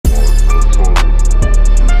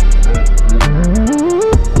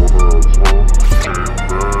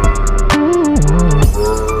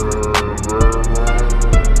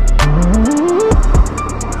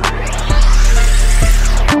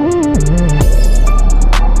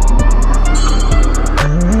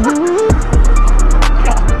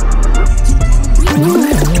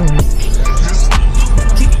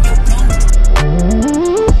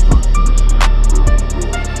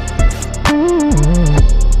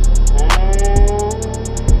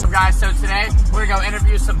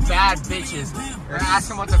bad bitches. We're gonna ask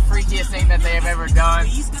them what the freakiest thing that they have ever done.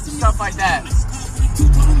 Stuff like that.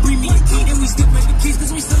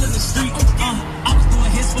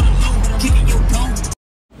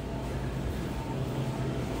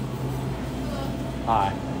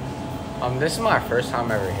 Hi. This is my first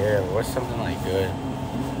time ever here. What's something like good?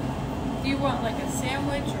 Do you want like a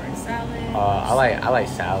sandwich or a salad? I like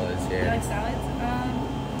salads. Yeah. You like salads?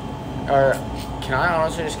 Or can I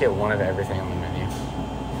honestly just get one of everything on the menu?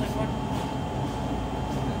 Like what?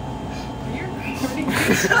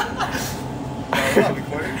 You're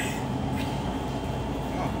recording.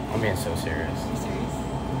 I'm being so serious. Are you serious?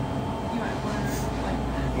 You might want to like.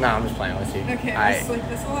 No, I'm just playing with you. Okay. Alright. Like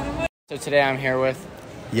this a lot of money. So today I'm here with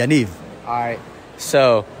Yaniv. Alright.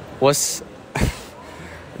 So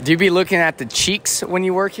do you be looking at the cheeks when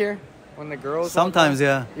you work here? When the girls Sometimes,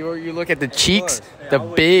 yeah. You look at the cheeks, course. the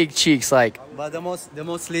big cheeks, like But the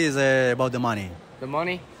mostly is about the money. the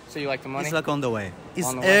money. So you like the money? It's like on the way. It's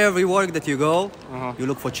On the way. every work that you go, Uh-huh. you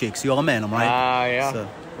look for chicks. You're a man, am I right? Yeah. So.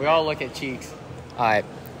 We all look at cheeks. Alright.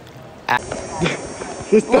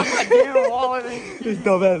 This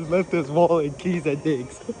dumbass left his wallet and keys at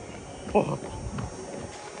Diggs. Fuck.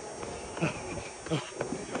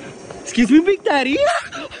 Excuse me, Big Daddy.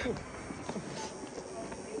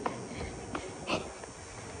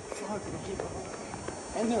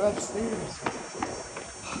 And they're upstairs.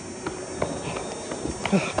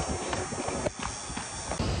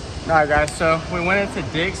 Alright guys, so we went into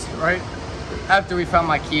Dick's, right? After we found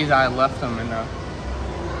my keys, I left them and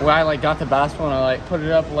I like got the basketball and I like put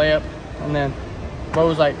it up, layup, and then Bo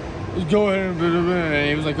was like, just go ahead and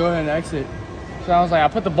he was like, go ahead and exit. So I was like, I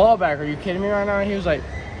put the ball back, are you kidding me right now? And he was like,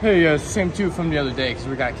 hey, yeah, it's the same two from the other day because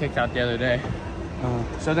we got kicked out the other day.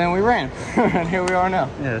 So then we ran, and here we are now.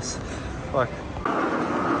 Yes. Fuck.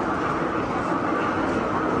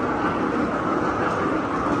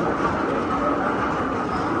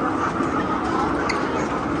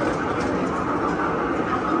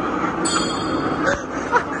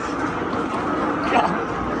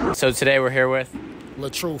 So today we're here with La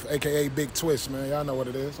Truth, aka Big Twist, man. Y'all know what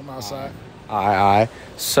it is. I'm outside. Aye.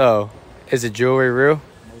 So, is it jewelry real?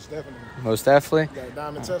 Most definitely. Most definitely. You got a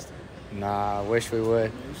diamond tester? Nah, I wish we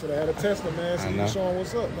would. You should have had a tester, man. So you know. can show 'em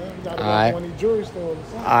what's up, man. You got to Alright. go to one of these jewelry stores or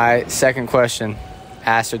something. Alright, second question.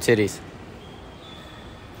 Ass or titties?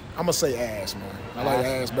 I'm going to say ass, man. I like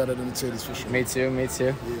ass better than the titties for sure. Me too.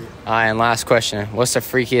 Yeah. Alright, and last question. What's the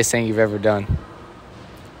freakiest thing you've ever done?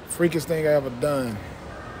 Freakiest thing I ever done.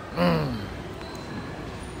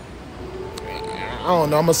 I don't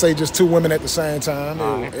know. I'm going to say just two women at the same time.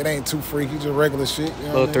 Alright. It ain't too freaky. Just regular shit. You know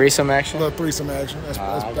Little what I mean? thriesome action? Little threesome action.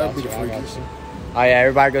 That'd be the freakiest. Oh yeah,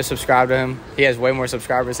 everybody go subscribe to him. He has way more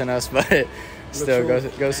subscribers than us, but still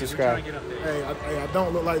go subscribe. Hey, I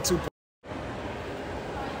don't look like Tupac.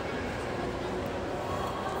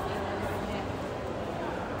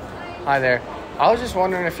 Hi there. I was just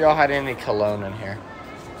wondering if y'all had any cologne in here.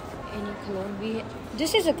 Any cologne?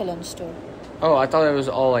 This is a cologne store. Oh, I thought it was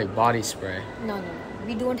all like body spray. No.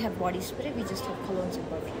 We don't have body spray. We just have colognes and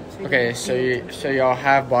perfumes. We Okay, don't have deodorants. so y'all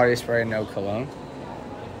have body spray and no cologne?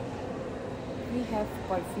 We have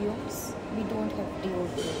perfumes. We don't have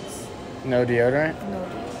deodorants. No deodorant? No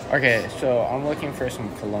deodorant. Okay, so I'm looking for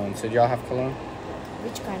some cologne. So do y'all have cologne?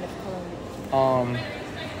 Which kind of cologne?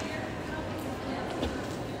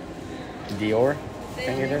 Dior, I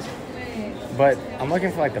think it is. But I'm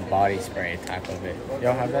looking for like the body spray type of it.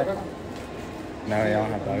 Y'all have that? No, y'all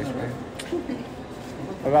don't have body spray.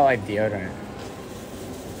 What about like deodorant?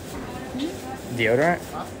 Deodorant?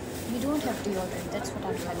 We don't have deodorant. That's what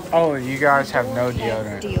I'm telling you. Oh, you guys have no We don't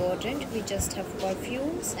have deodorant. deodorant. We just have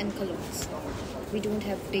perfumes and colognes. We don't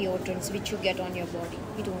have deodorants which you get on your body.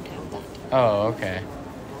 We don't have that. Oh, okay.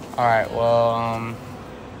 All right. Well,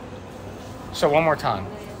 so one more time.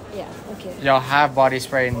 Yeah. Okay. Y'all have body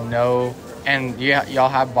spray, no, and y'all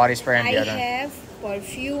have body spray and I deodorant. have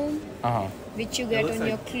perfume which you get on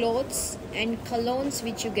your clothes and colognes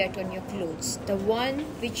which you get on your clothes. The one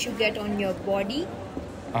which you get on your body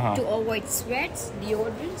to avoid sweats,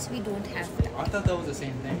 deodorants, we don't have that. I thought that was the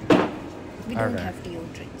same thing. We don't Okay. have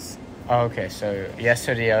deodorants. Oh, okay, so yes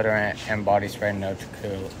to deodorant and body spray, no to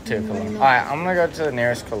cologne. No. All right, I'm gonna go to the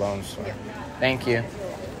nearest cologne store. Yeah. Thank you.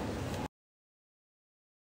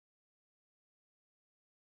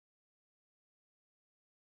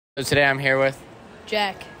 So today I'm here with.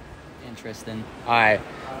 Jack. Interesting. All right,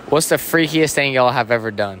 what's the freakiest thing y'all have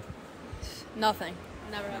ever done? Nothing.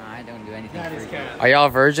 Never. I don't do anything freaky. Are y'all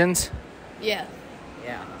virgins? Yeah.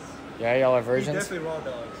 Yeah. Yeah, y'all are virgins. raw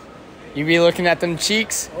dogs. You be looking at them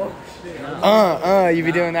cheeks? Oh, shit. You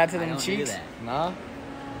be doing that to them don't do cheeks? that. Nah.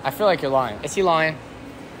 I feel like you're lying. Is he lying?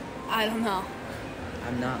 I don't know.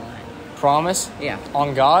 I'm not lying. Promise? Yeah.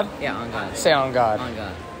 On God? Yeah, on God. Say on God. On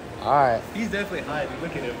God. All right. He's definitely high.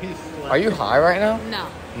 Look at him. He's Are you high right now? No.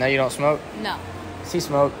 No, you don't smoke? No. Does he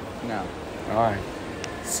smoke? No. All right.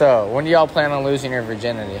 So, when do y'all plan on losing your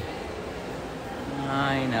virginity?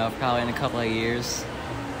 I know, probably in a couple of years.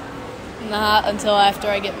 Not until after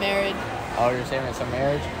I get married. Oh, you're saving it for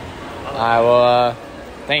marriage? All right, well,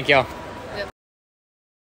 thank y'all. Yep.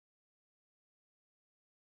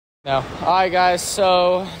 No. All right, guys,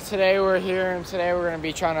 so today we're here, and today we're going to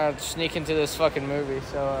be trying to sneak into this fucking movie,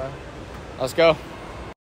 so let's go.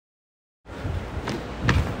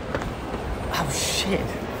 Oh, shit.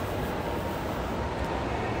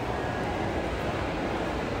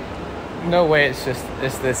 No way it's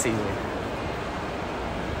this easy.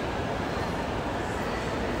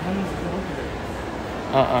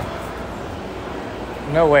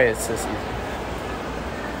 No way it's this easy.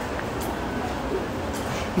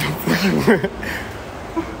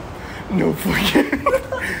 No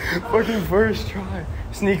fucking first try.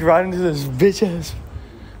 Sneak right into this bitch ass.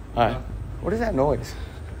 Alright. What is that noise?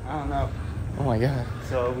 I don't know. Oh my god.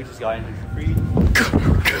 So we just got in here for free.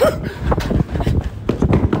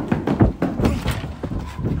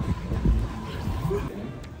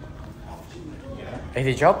 Hey,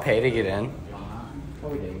 did y'all pay to get in? Oh,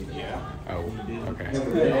 we did. Yeah. Oh, okay.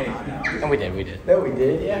 No, we did. we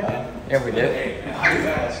did, yeah. Yeah, we did.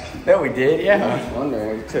 Yeah, we did, yeah. I was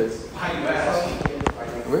wondering, because...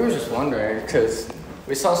 We were just wondering, because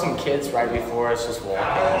we saw some kids right before us just walking.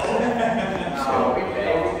 So we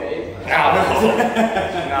paid.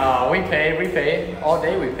 No, we paid. All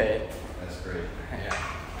day we paid. That's great. Yeah.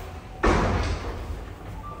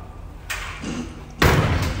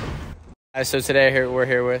 Alright, so today we're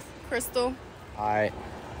here with... Crystal. Alright.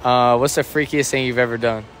 What's the freakiest thing you've ever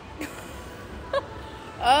done?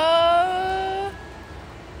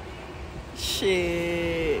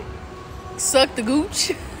 Shit. Suck the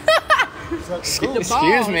gooch.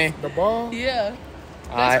 Excuse me. The ball? Yeah.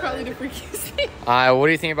 That's Alright. probably the freakiest thing. Alright, what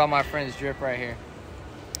do you think about my friend's drip right here?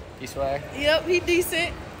 He swag? Yep, he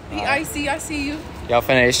decent. He Alright. icy. I see you. Y'all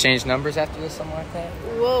finna exchange numbers after this, something like that?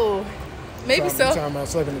 Whoa. Maybe I'm so. talking about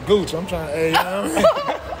sucking the gooch. I'm trying to, hey, you know,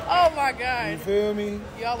 Oh my you god. feel me?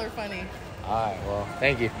 Y'all are funny. Alright, well,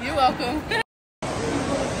 thank you. You're welcome.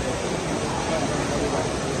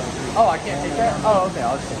 Oh, I can't take that? Oh, okay,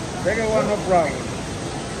 I'll just take it. Bigger one, no problem.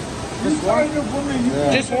 Just one?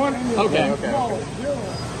 Yeah. Just one? Okay.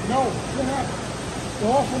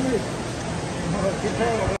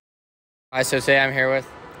 Alright, so today I'm here with...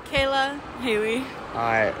 Kayla, Haley.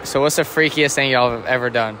 Alright, so what's the freakiest thing y'all have ever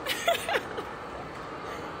done?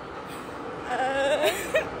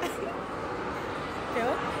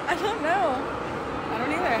 I don't know. I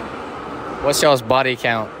don't either. What's y'all's body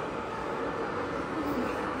count?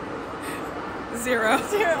 0.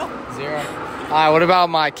 0. 0? Alright, what about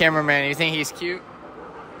my cameraman? You think he's cute?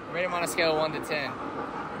 Rate him on a scale of 1 to 10.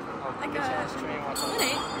 Like a 8,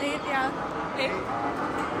 yeah.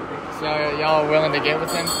 8. So y'all are willing to get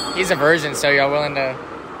with him? He's a virgin, so y'all willing to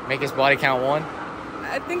make his body count 1?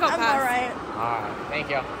 I think I'll pass. alright. Alright, thank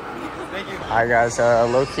you. Thank you. Alright guys,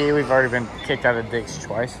 low-key, we've already been kicked out of Dick's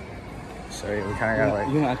twice. So we kind of got like...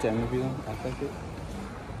 You don't have to interview them? Act like it?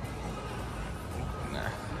 Nah.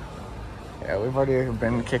 Yeah, we've already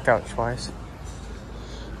been kicked out twice.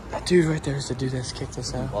 That dude right there is the dude that's kicked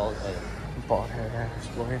us out. Bald head. Bald head ass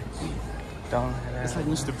boy. Dumb head It's ass. like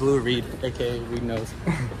Mr. Blue Reed, aka Reed Nose.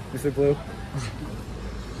 Mr. Blue.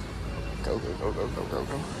 Go, go, go, go, go, go,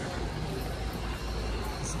 go.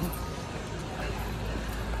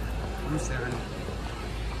 I'm 7.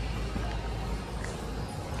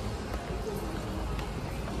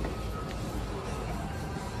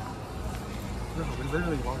 Bro, we're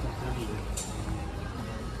literally walking through here.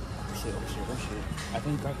 Oh shit. I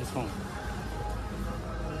think he got his phone.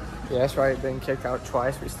 Yeah, that's right. Been kicked out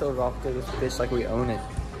twice. We still rock through this bitch like we own it.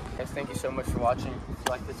 Guys, thank you so much for watching. If you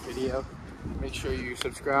like this video, make sure you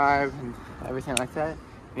subscribe and everything like that.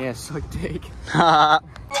 Yeah, suck dick.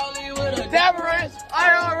 Damaris,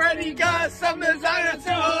 I already got some designer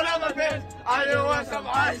to hold on my pants. I just want some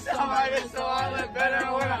ice on my wrist so I look better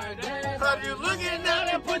when I dance. Have you looking down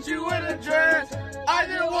and put you in a dress? I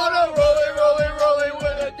just wanna roll it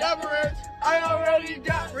with a Damaris. I already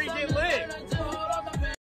got freaking lit.